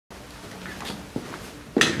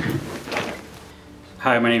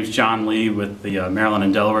Hi, my name is John Lee with the Maryland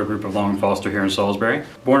and Delaware group of Long and Foster here in Salisbury.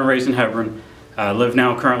 Born and raised in Hebron. Live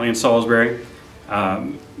now currently in Salisbury.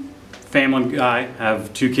 Family guy,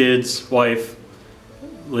 have 2 kids, wife.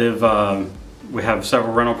 We have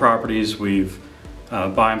several rental properties. We've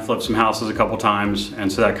buy and flip some houses a couple times,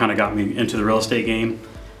 and so that kind of got me into the real estate game.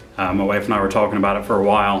 My wife and I were talking about it for a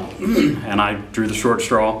while, and I drew the short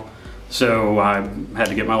straw. So I had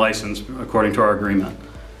to get my license according to our agreement.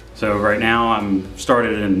 So right now I'm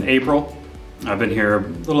started in April. I've been here a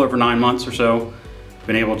little over 9 months or so.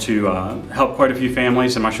 Been able to help quite a few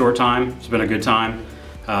families in my short time. It's been a good time.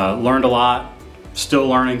 Learned a lot, still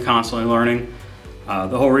learning, constantly learning.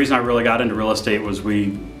 The whole reason I really got into real estate was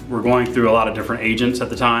we were going through a lot of different agents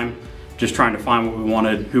at the time, just trying to find what we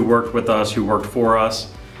wanted, who worked with us, who worked for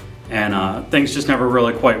us, and things just never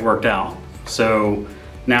really quite worked out. So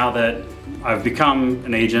now that I've become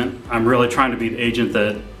an agent, I'm really trying to be the agent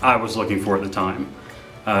that I was looking for at the time.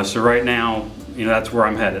 So right now, that's where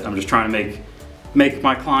I'm headed. I'm just trying to make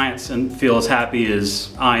my clients and feel as happy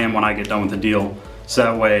as I am when I get done with the deal, so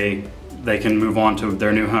that way they can move on to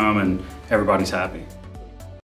their new home and everybody's happy.